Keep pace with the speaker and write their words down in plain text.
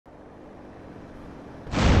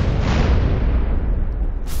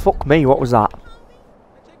Fuck me, what was that?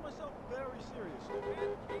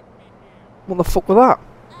 What the fuck was that?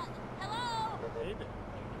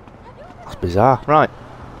 That's bizarre. Right.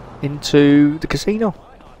 Into the casino.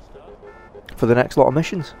 For the next lot of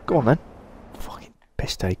missions. Go on then. Fucking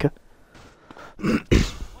piss taker.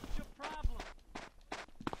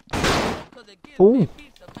 Oh,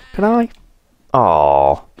 can I?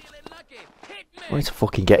 Oh, I need to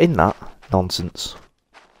fucking get in that nonsense.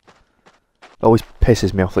 It always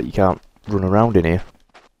pisses me off that you can't run around in here.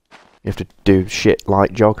 You have to do shit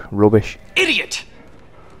like jog, rubbish. Idiot!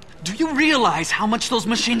 Do you realize how much those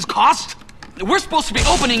machines cost? We're supposed to be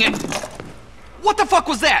opening it. What the fuck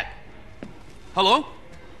was that? Hello?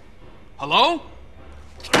 Hello?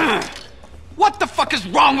 What the fuck is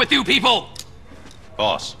wrong with you people?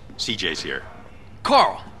 Boss, CJ's here.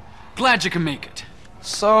 Carl, glad you can make it.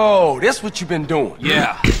 So, that's what you've been doing?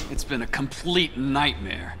 Yeah, it's been a complete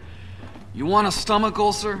nightmare. You want a stomach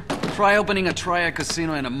ulcer? Try opening a triad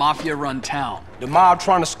casino in a mafia-run town. The mob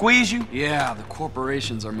trying to squeeze you? Yeah, the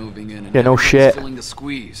corporations are moving in and yeah, no shit. filling the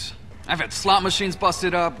squeeze. I've had slot machines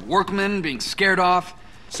busted up, workmen being scared off.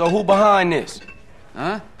 So who behind this?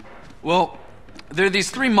 Huh? Well, there are these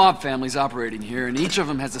 3 mob families operating here, and each of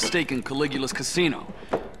them has a stake in Caligula's casino.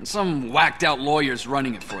 And some whacked-out lawyers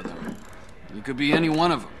running it for them. You could be any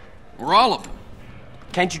one of them, or all of them.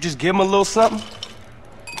 Can't you just give them a little something?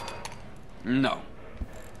 No.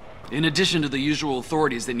 In addition to the usual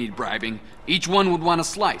authorities that need bribing, each one would want a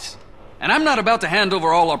slice. And I'm not about to hand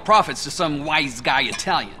over all our profits to some wise guy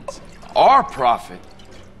Italians. Our profit?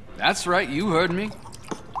 That's right, you heard me.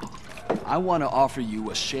 I want to offer you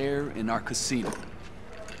a share in our casino.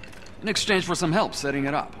 In exchange for some help setting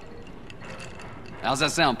it up. How's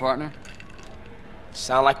that sound, partner?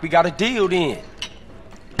 Sound like we got a deal then.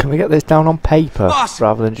 Can we get this down on paper Boss,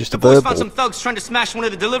 rather than just a the boys verbal? found some thugs trying to smash one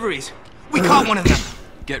of the deliveries. We caught one of them.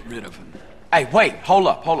 Get rid of him. Hey, wait, hold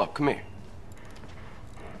up, come here.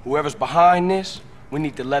 Whoever's behind this, we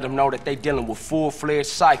need to let them know that they dealing with full-fledged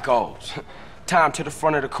psychos. Tie them to the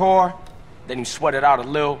front of the car, let him sweat it out a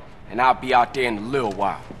little, and I'll be out there in a little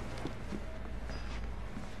while.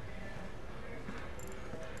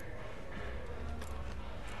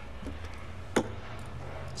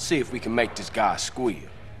 See if we can make this guy squeal.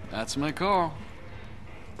 That's my Carl.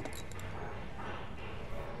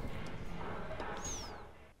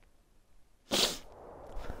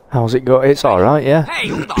 How's it go? It's alright, yeah. Hey,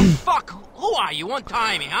 who the fuck? Who are you?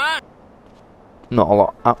 Untie me, huh? Not a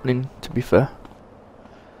lot happening, to be fair.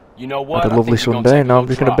 You know what? Had a lovely Sunday, now I'm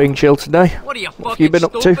just gonna bing chill today. What are you What have you been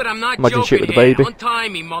up to? I'm not Imagine shit with the here. baby. Untie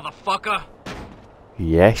me, motherfucker.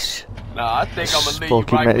 Yes. Nah, I think I'm gonna leave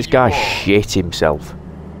Fucking right mate, this where guy you are. shit himself.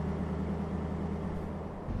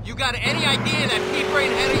 You got any idea that pea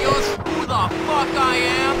brain head of yours who the fuck I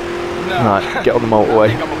am? Nah, Right, get on the I motorway.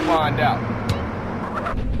 think I'm gonna find out.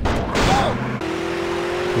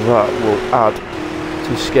 That will add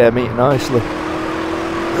to scare me nicely.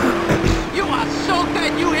 You are so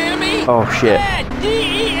dead, you hear me? Oh shit.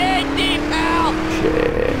 D-E-A-D, pal!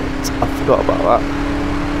 Shit. I forgot about that.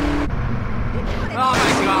 Oh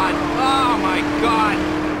my god, oh my god.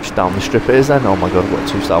 Just down the strip it is then. Oh my god, I've got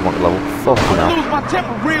a 2-star wanted level. Fucking I'm gonna hell. lose my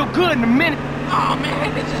temper real good in a minute. Oh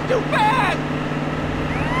man, this is too bad!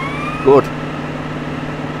 Good.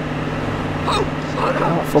 Oh, slow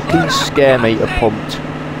down, Don't fucking scare me, a pumped.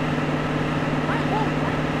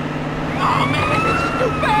 Oh man, this is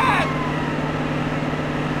too bad!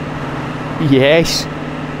 Yes.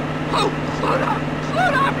 Oh, slow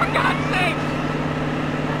down, for God's sake!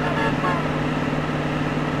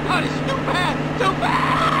 Oh, this is too bad, too bad!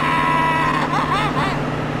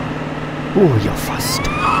 Oh, you're fast.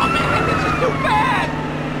 Oh man, this is too bad!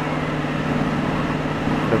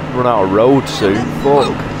 Gonna run out of road soon. Fuck.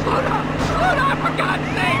 Slow down, for God's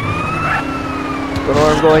sake! Don't know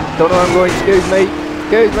where I'm going. Don't know where I'm going. Excuse me.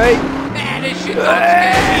 Excuse me. Man, this shit don't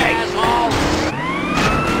scare me, asshole!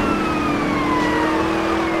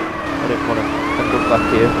 I didn't want to end up back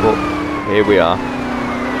here, but here we are.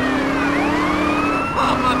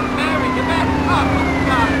 Oh, Mother Mary, you better... Oh,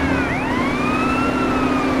 God!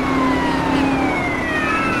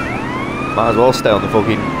 Might as well stay on the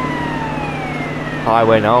fucking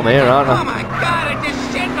highway now. I'm here, aren't Oh I? my God, I just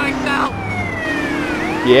shit myself!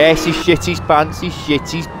 Yes, he shit his pants. He shit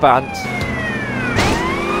his pants.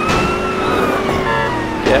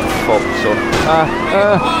 Get fucked, son.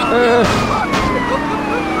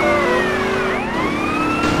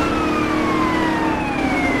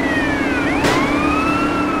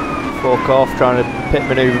 Fuck off, trying to pit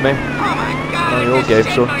maneuver me. Oh my God, Oh, I your just game,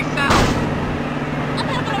 shit son. myself!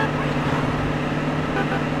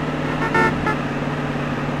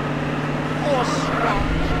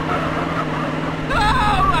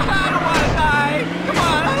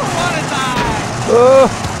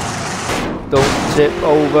 tip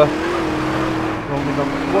over.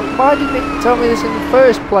 Why didn't it tell me this in the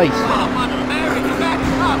first place? Oh, Mother Mary, back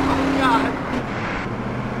up! Oh, God!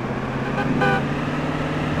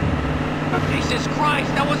 Jesus Christ,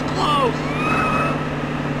 that was close!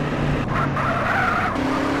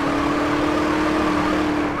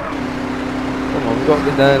 Come on, we've got to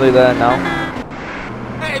be nearly there now.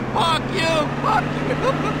 Hey, fuck you! Fuck you!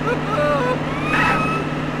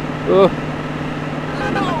 Oh,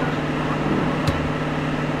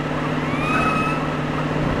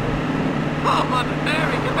 Oh, Mother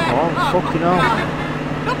Mary, get back Oh, up! fucking hell. God.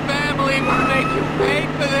 The family will make you pay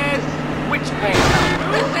for this! Which family?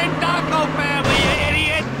 The Sindaco family, you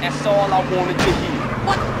idiot! That's all I wanted to hear.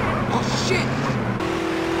 What? Oh, shit!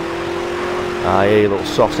 ah, yeah, you little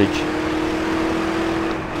sausage.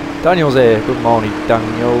 Daniel's here. Good morning,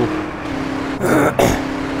 Daniel.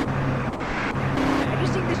 Have you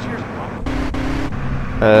seen this year's problem?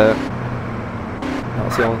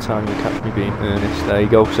 That's the only time you catch me being earnest. There you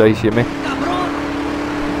go, say Jimmy.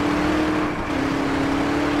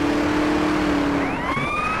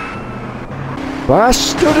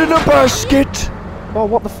 Bastard in a basket! Oh,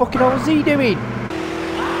 what the fucking hell was he doing?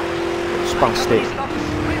 Spastic.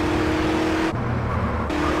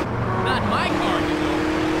 Not my car, you know.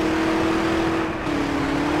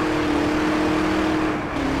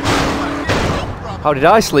 How did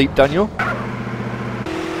I sleep, Daniel?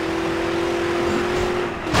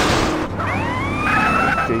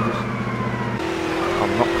 Jesus.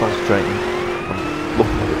 I'm not concentrating. I'm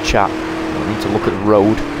looking at the chat. I need to look at the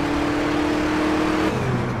road.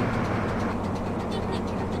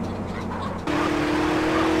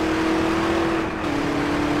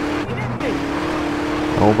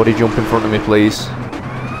 Nobody jump in front of me, please.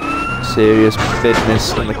 Serious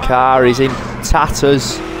business, and the car is in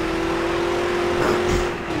tatters.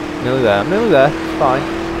 Nearly there, nearly there. It's fine.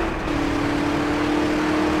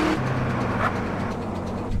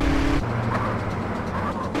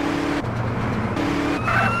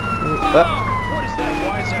 What is that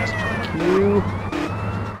wise ass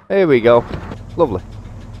turkey? Here we go. Lovely.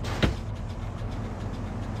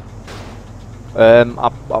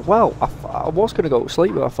 I was going to go to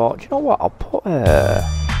sleep, but I thought, do you know what? I'll put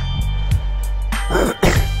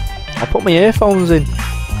my earphones in. So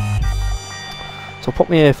I put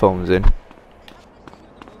my earphones in.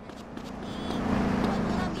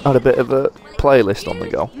 Had a bit of a playlist on the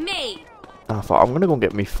go. And I thought, I'm going to go and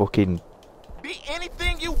get me fucking... Be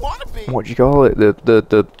anything you want to be. What do you call it?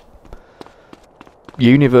 The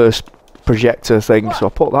universe projector thing. So I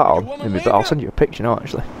put that on. But I'll send you a picture now,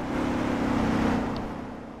 actually.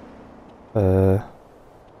 There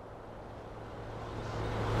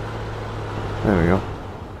we go.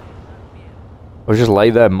 I was just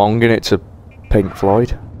lay there monging it to Pink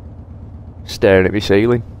Floyd, staring at the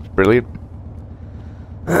ceiling. It's brilliant.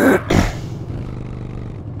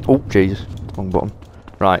 Oh Jesus, wrong button.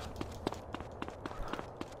 Right.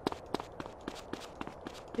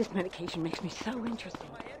 This medication makes me so interesting.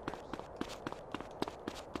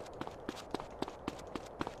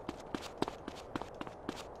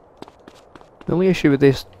 The only issue with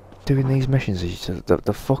this, doing these missions, is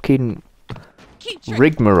the fucking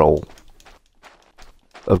rigmarole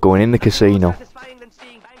of going in the casino.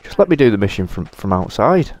 Just let me do the mission from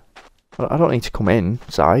outside. I don't need to come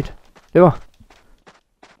inside, do I?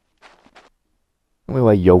 Let me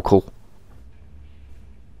wear yokel.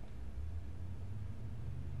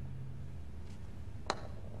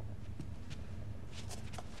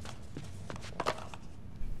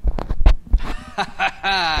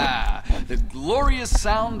 The glorious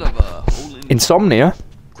sound of a hole in... Insomnia?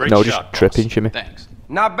 Great No, shot, just tripping, boss. Jimmy. Thanks.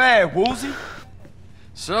 Not bad, Woozy.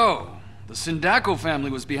 So, the Sindaco family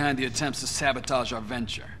was behind the attempts to sabotage our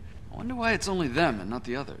venture. I wonder why it's only them and not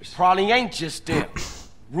the others. Probably ain't just them.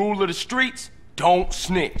 Rule of the streets, don't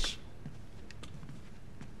snitch.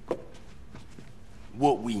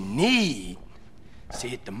 What we need is to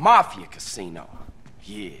hit the Mafia casino.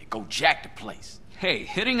 Yeah, go jack the place. Hey,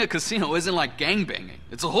 hitting a casino isn't like gangbanging.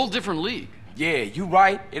 It's a whole different league. Yeah, you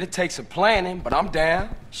right. It'll take some planning, but I'm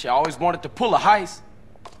down. She always wanted to pull a heist.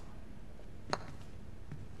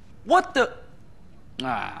 What the...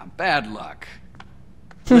 Ah, bad luck.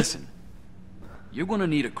 Listen, you're gonna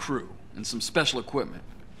need a crew and some special equipment.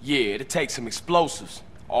 Yeah, it'll take some explosives.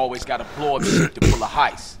 Always gotta blow up shit to pull a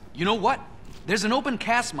heist. You know what? There's an open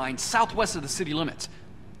cast mine southwest of the city limits.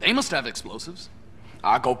 They must have explosives.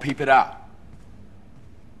 I'll go peep it out.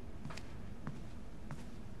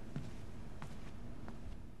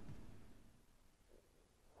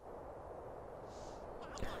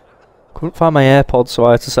 Couldn't find my AirPods, so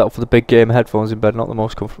I had to settle for the big game headphones in bed. Not the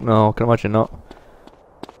most comfortable. No, I can imagine not.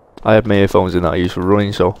 I had my earphones in that I used for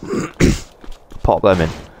running, so pop them in.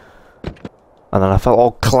 And then I felt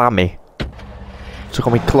all clammy. Took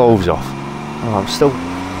all my clothes off. Oh, I'm still...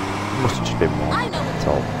 Must have just been warm.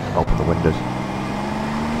 So I'll open the windows.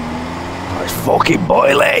 Oh, it's fucking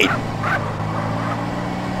boiling!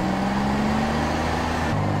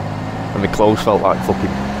 And my clothes felt like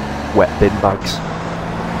fucking wet bin bags.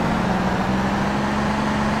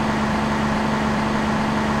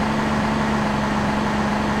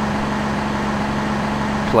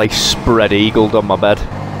 Like spread eagled on my bed.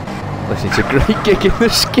 Listening to Great Gig in the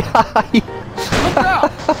Sky. Look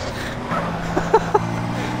out!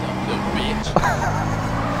 Little bitch.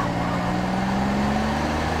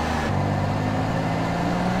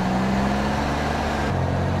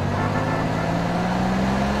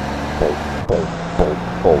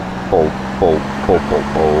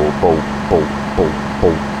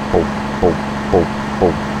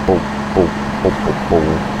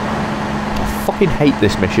 I fucking hate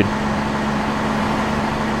this mission.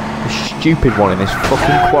 The stupid one in this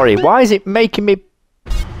fucking quarry. Why is it making me...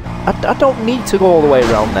 I don't need to go all the way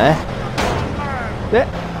around there. There.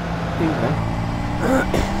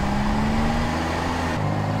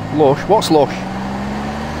 Lush. What's lush?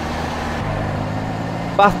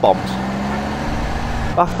 Bath bombs.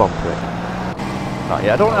 Bath bomb prick. Right,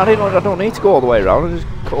 yeah, I don't need to go all the way around. I just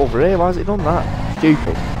cut over here. Why has it done that?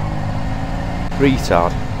 Stupid.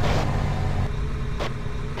 Retard.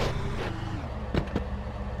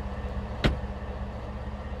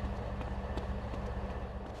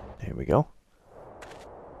 Here we go.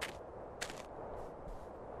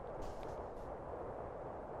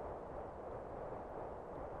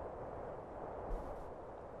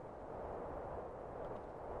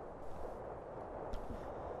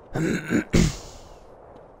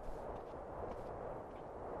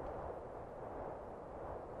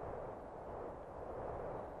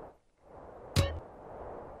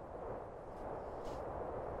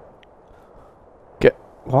 Get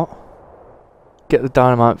what? Get the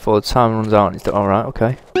dynamite before the time runs out. And it's alright,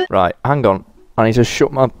 okay. Right, hang on. I need to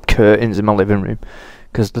shut my curtains in my living room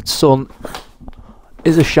because the sun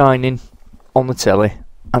is a shining on the telly,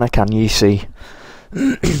 and I can you see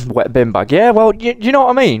wet bin bag. Yeah, well, you know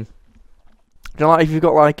what I mean. You know, like if you've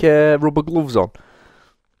got like rubber gloves on,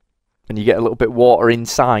 and you get a little bit of water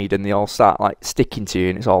inside, and they all start like sticking to you,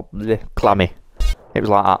 and it's all bleh, clammy. It was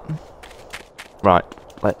like that. Right,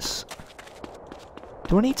 let's.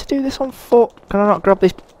 Do I need to do this on foot? Can I not grab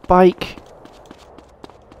this bike?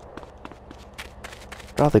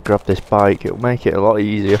 I'd rather grab this bike, it'll make it a lot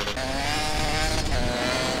easier.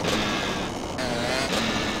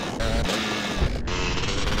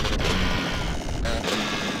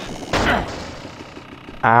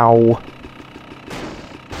 Ow.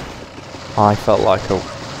 I felt like a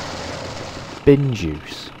bin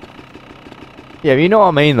juice. Yeah, you know what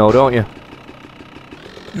I mean though, don't you?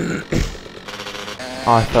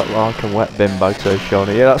 I felt like a wet bin bag, says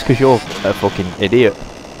Shawnee. Yeah, that's because you're a fucking idiot.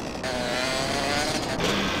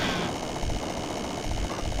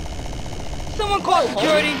 Someone call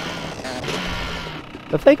security.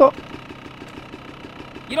 Have they got...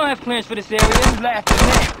 You don't have clearance for this area. You laugh at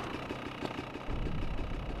me.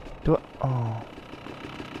 Do I... Oh.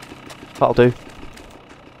 That'll do.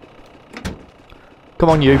 Come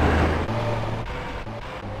on, you.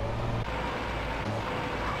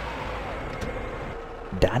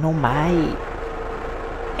 Dynamite.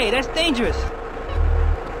 Hey, that's dangerous.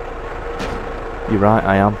 You're right,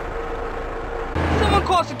 I am. Someone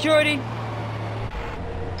call security.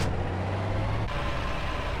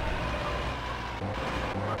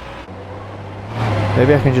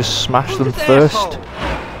 Maybe I can just smash them this first. asshole?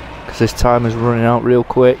 Because this time is running out real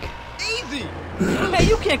quick. Easy. Hey,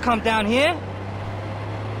 you can't come down here.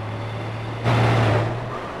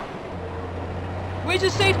 Where's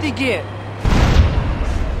your safety gear?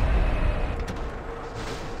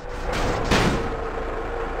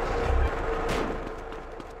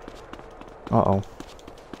 Uh-oh.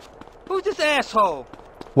 Who's this asshole?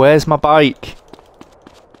 Where's my bike?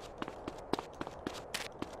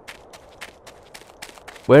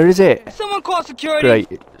 Where is it? Someone call security.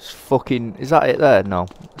 Great. It's fucking... Is that it there? No.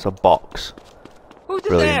 It's a box. Who's this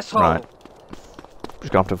Brilliant. asshole? Right.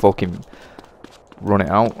 Just gonna have to fucking run it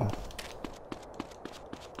out.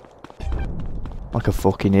 Like a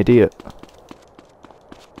fucking idiot.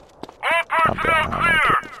 I'll make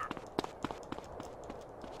it.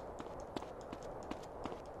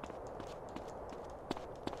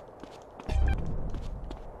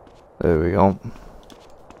 There we go.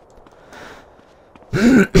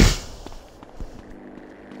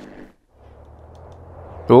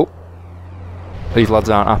 Oh. These lads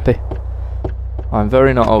aren't happy. I'm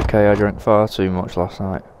very not okay. I drank far too much last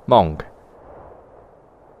night. Mong.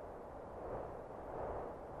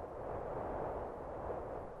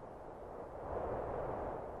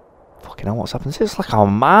 Fucking hell, what's happened? It's like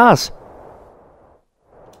on Mars.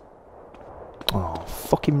 Oh,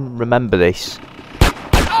 fucking remember this.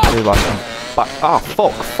 Do like some back. Ah,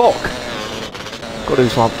 fuck. Gotta do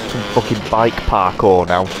some fucking bike parkour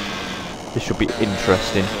now. This should be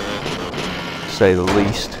interesting, to say the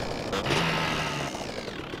least.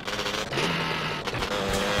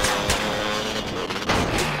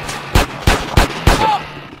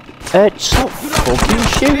 Stop fucking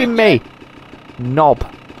shooting me! Knob.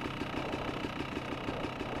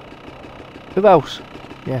 Who else?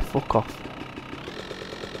 Yeah, fuck off.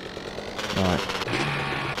 Right.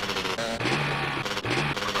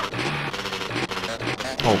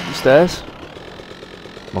 Oh, up the stairs.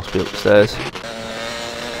 Must be up the stairs.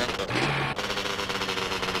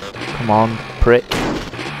 Come on, prick.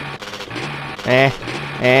 There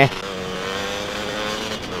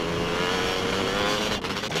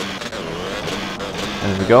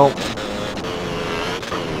we go.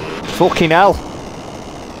 Fucking hell.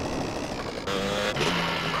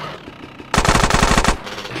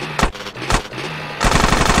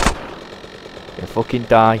 You fucking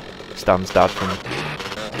die. Stan's dad from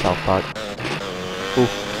South Park. Ooh.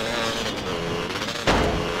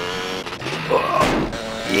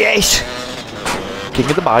 Oh, yes! King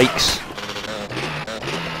of the bikes.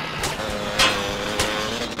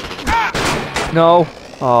 No.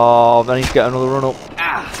 Oh, then he's getting another run up.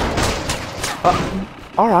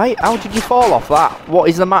 Alright, how did you fall off that? What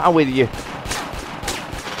is the matter with you?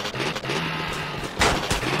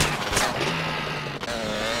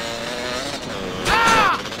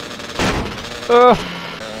 You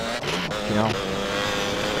know.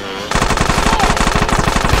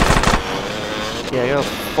 Yeah, you're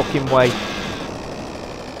fucking way.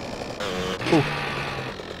 Ooh.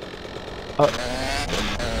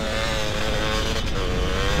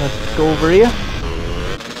 Let's go over here.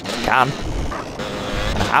 Can.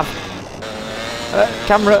 And I have.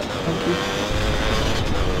 Camera. Thank you.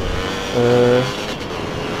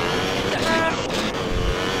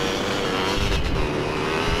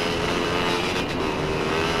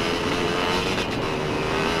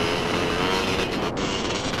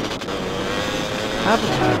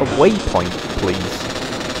 Have a waypoint, please.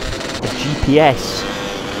 A GPS.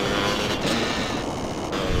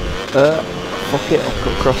 Fuck it, I'll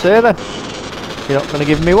cut across here then. You're not gonna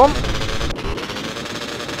give me one?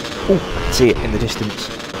 Ooh, I can see it in the distance.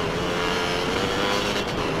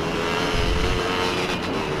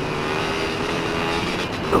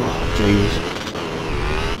 Oh, jeez.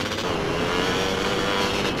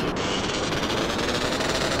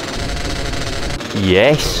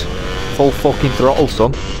 Yes! Full fucking throttle,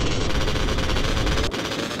 son.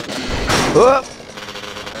 Oh.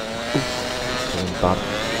 Ooh, bad.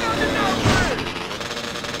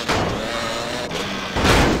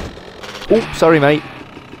 Oh, sorry, mate.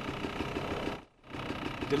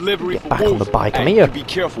 Delivery Get back on the bike, I'm here. Be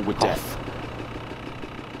careful with that.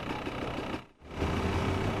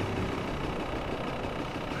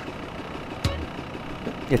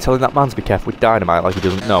 You're telling that man to be careful with dynamite like he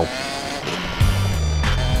doesn't know.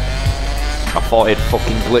 I thought he'd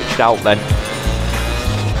fucking glitched out then. I'm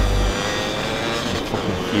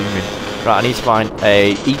fucking fuming. Right, I need to find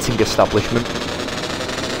a eating establishment.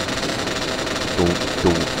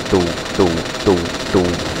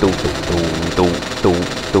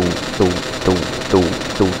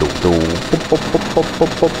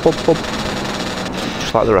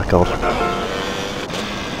 Just like the record.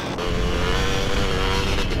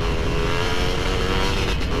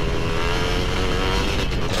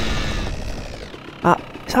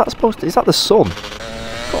 Is that supposed to? Is that the sun?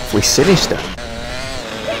 Awfully sinister.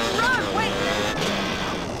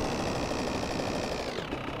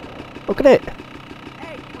 Look at it.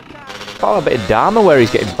 Got a bit of drama where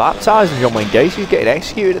he's getting baptised and John Wayne Gacy's getting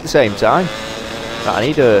executed at the same time. Right, I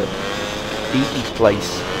need a eaty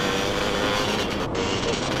place.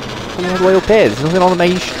 Coming all the way up here. There's nothing on the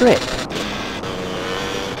main strip.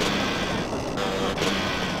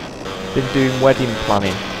 Been doing wedding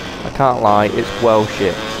planning. I can't lie, it's well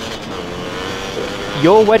shit.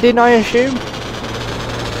 Your wedding, I assume?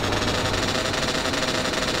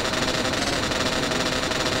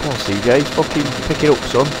 Come on, CJ, fucking pick it up,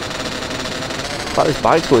 son. Like this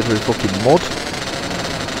bike's going through fucking mud.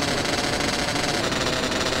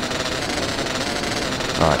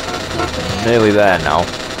 Right, nearly there now.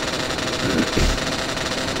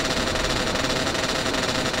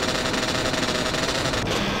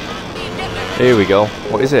 Here we go.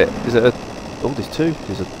 What is it? Is it a... Oh, there's two.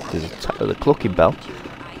 There's a There's the clucking bell.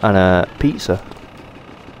 And a pizza.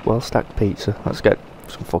 Well stacked pizza. Let's get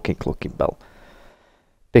some fucking clucking bell.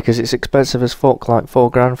 Because it's expensive as fuck, like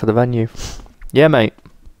 £4 for the venue. Yeah, mate.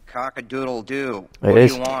 Cock-a-doodle-doo. It What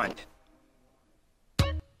is. do you want?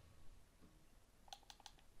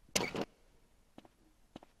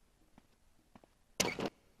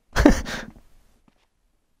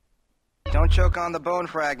 Don't choke on the bone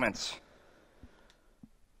fragments.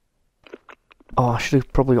 Oh, I should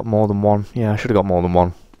have probably got more than one. Yeah, I should have got more than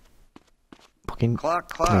one. Fucking... Clock,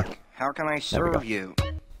 clock. Yeah. How can I we go. serve you?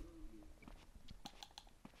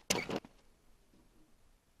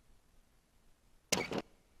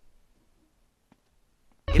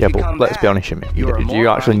 If Yeah, you but come let's back, be honest, Jimmy. you're a Do you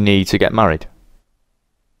actually moron. need to get married?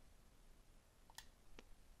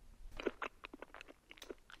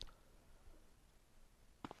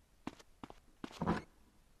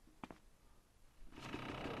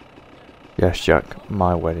 Yes, Jack.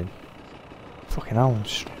 My wedding. Fucking hell.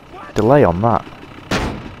 Just delay on that.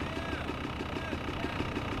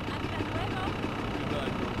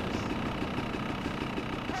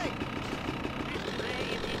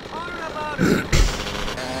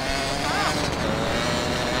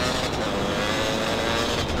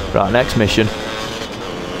 Right, next mission.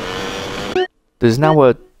 There's now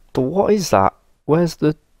a... What is that? Where's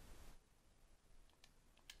the...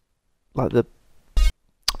 Like the...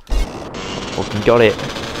 Fucking got it.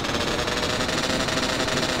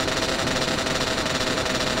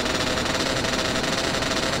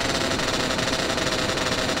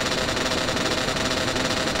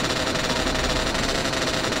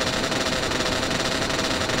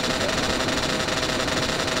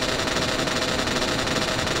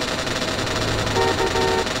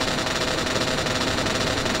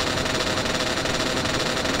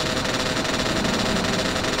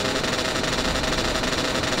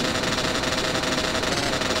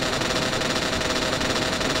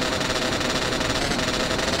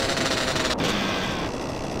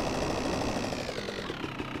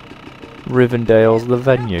 Rivendale's the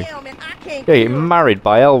venue. Yeah, you're married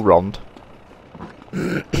by Elrond.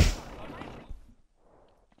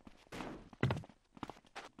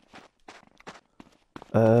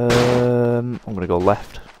 I'm gonna go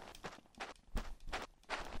left.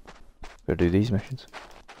 Go do these missions.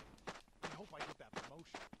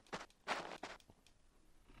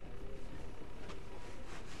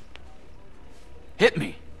 Hit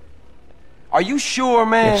me. Are you sure,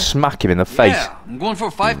 man? Yeah, smack him in the face. Yeah, I'm going for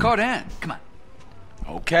a 5-card hand. Come on.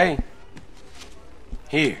 Okay.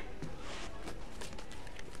 Here.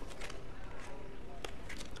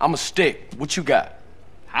 I'm a stick. What you got?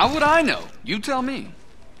 How would I know? You tell me.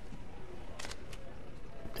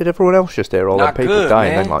 Did everyone else just hear all Not them people good,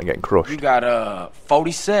 dying man. and then like getting crushed? You got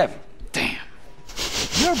 47. Damn.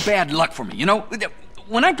 You're bad luck for me, you know?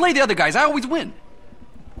 When I play the other guys, I always win.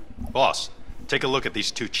 Boss, take a look at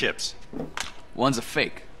these 2 chips. One's a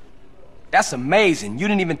fake. That's amazing. You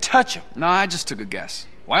didn't even touch him. Nah, I just took a guess.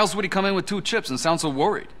 Why else would he come in with 2 chips and sound so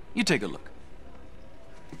worried? You take a look.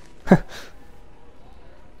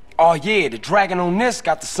 Oh yeah, the dragon on this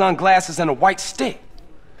got the sunglasses and a white stick.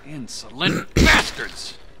 Insolent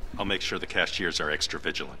bastards! I'll make sure the cashiers are extra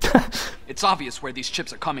vigilant. It's obvious where these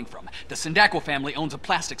chips are coming from. The Sindaco family owns a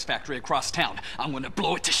plastics factory across town. I'm gonna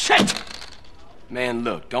blow it to shit! Man,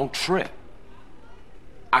 look, don't trip.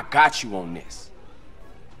 I got you on this.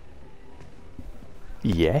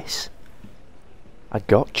 Yes. I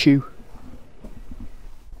got you.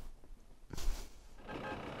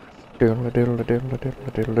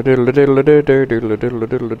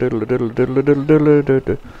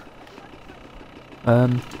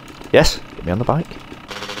 Yes, get me on the bike.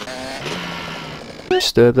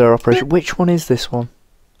 Disturb their operation. Which one is this one?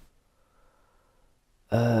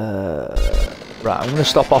 Right, I'm gonna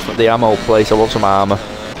stop off at the ammo place. I want some armour.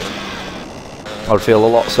 I would feel a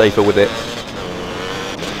lot safer with it.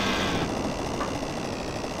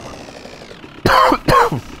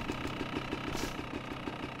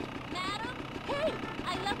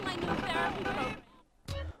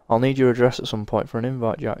 I'll need your address at some point for an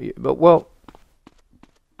invite, Jack. But, well...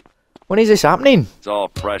 When is this happening? It's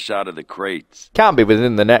all fresh out of the crates. Can't be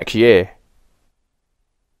within the next year.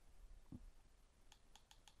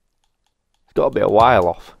 It's got to be a while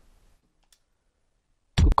off.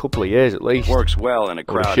 Good couple of years at least. Works well in a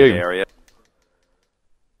crowded assume. area.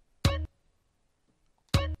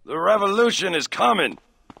 The revolution is coming.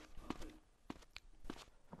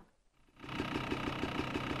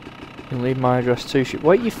 You can leave my address too.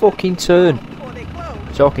 Wait your fucking turn.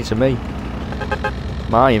 You're talking to me.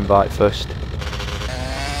 My invite first.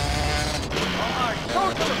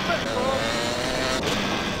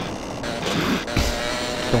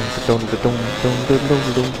 Dun,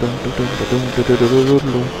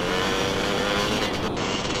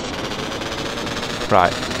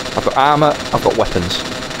 Right, I've got armour, I've got weapons.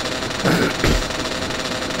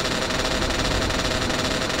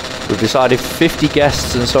 We've decided 50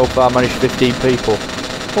 guests and so far managed 15 people.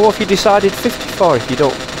 Well, what if you decided 54 if you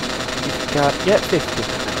don't... You can't get 50.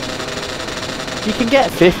 You can get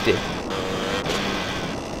 50.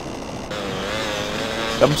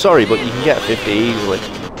 I'm sorry, but you can get 50 easily.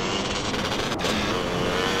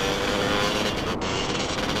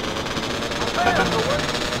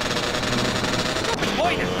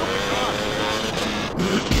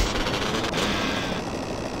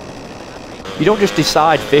 You don't just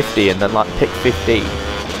decide 50 and then like pick 15.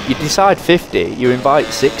 You decide 50, you invite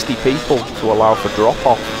 60 people to allow for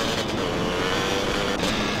drop-off.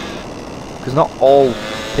 Because not all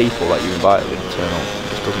people that you invite are going to turn up. It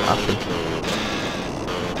just doesn't happen.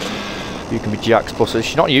 You can be Jack's plus.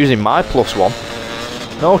 She's not using my plus one.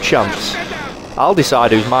 No chance. I'll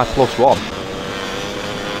decide who's my plus one.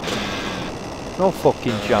 No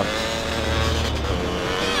fucking chance.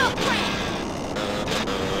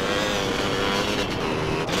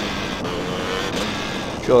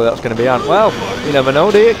 Surely that's going to be Ant. Well, you never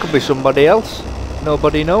know, do you? It could be somebody else.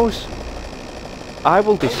 Nobody knows. I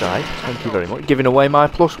will decide. Thank you very much. Giving away my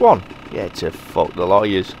plus one. Yeah, to fuck the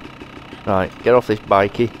lawyers. Right, get off this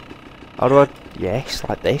bikey. How do I... Yes,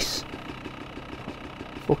 like this.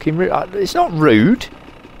 Fucking rude. It's not rude.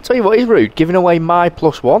 Tell you what is rude. Giving away my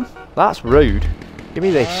plus one. That's rude. Give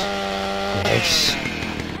me this. Yes.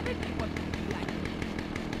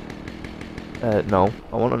 No.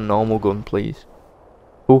 I want a normal gun, please.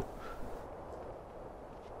 Oh.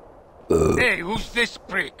 Hey, who's this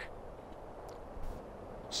prick?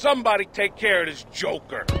 Somebody take care of this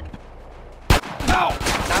joker. No!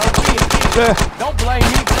 Don't blame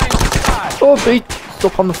me, blame the sky. Oh, beat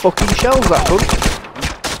up on the fucking shelves, that could.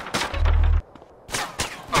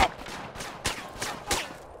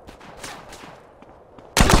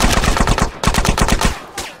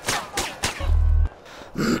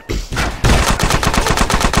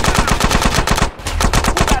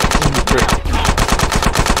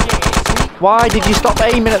 Why did you stop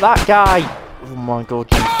aiming at that guy? Oh my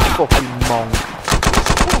god, you fucking monk.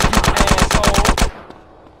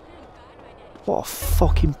 What a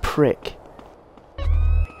fucking prick.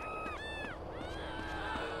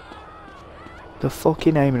 The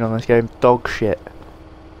fucking aiming on this game, dog shit.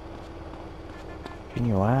 In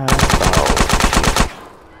your ass.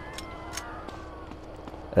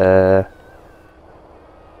 Oh, shit.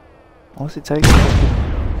 What's it take?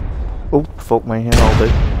 Oh, fuck me, here I'll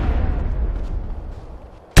do.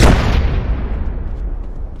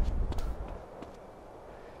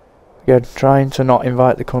 Again, trying to not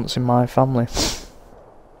invite the cunts in my family.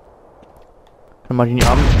 Imagine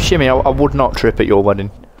you, Shimmy, I would not trip at your wedding.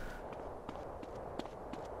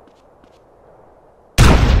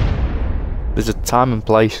 There's a time and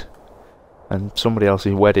place, and somebody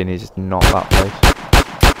else's wedding is not that place.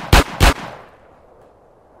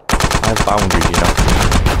 I have boundaries, you know.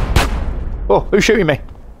 Oh, who's shooting me?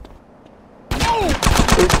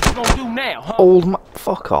 What you gonna do now, huh? Old ma-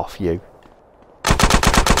 fuck off, you.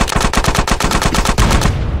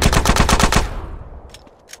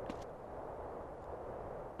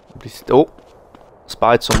 Oh,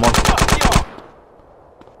 spied someone.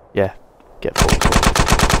 Yeah, get fucked up.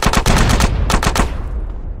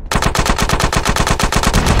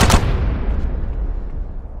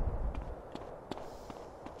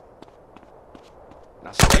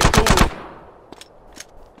 Now stay cool.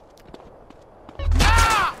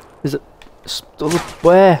 Is it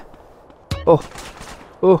where? Oh,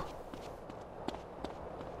 oh.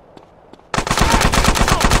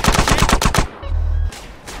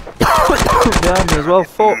 Behind me as well,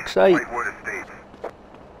 fuck's sake.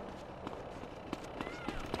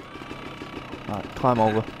 Right, climb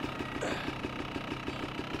over.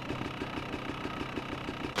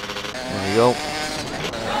 There we go.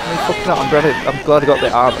 Hey, fucking hell, I'm glad I got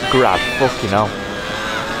the arm grab. Fucking hell.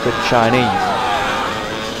 Good Chinese.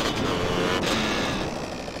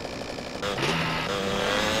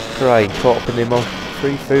 Crying, caught up in the most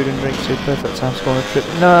free food and drink to perfect time to go on a trip.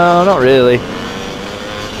 No, not really.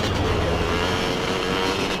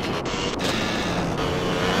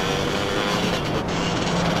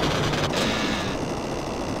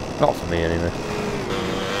 Not for me, anyway.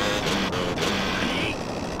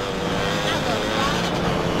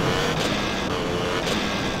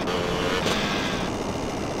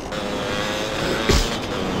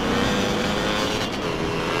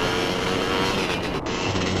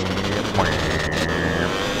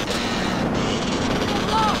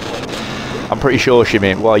 I'm pretty sure,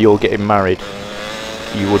 Shimmy, while you're getting married,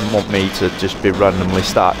 you wouldn't want me to just be randomly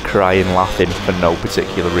start crying, laughing for no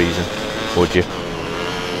particular reason, would you?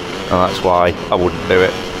 And that's why I wouldn't do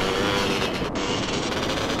it.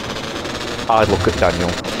 I'd look at Daniel,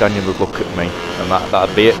 Daniel would look at me, and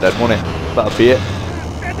that'd be it then, wouldn't it? That'd be it.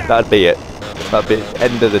 That'd be it. That'd be it.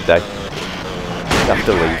 End of the day. You'd have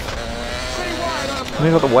to leave.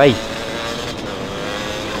 Move out the way.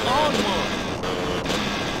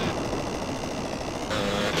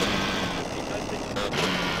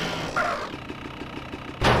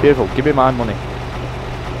 Beautiful, give me my money.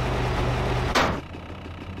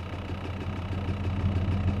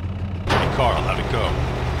 Hey, Carl, how'd it go?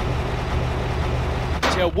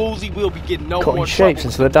 Tell Woozie we'll be getting no Cutting more shapes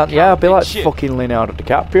trouble. into the yeah, I'd be like fucking Leonardo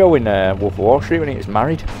DiCaprio in Wolf of Wall Street when he was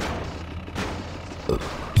married.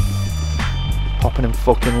 Popping and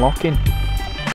fucking locking.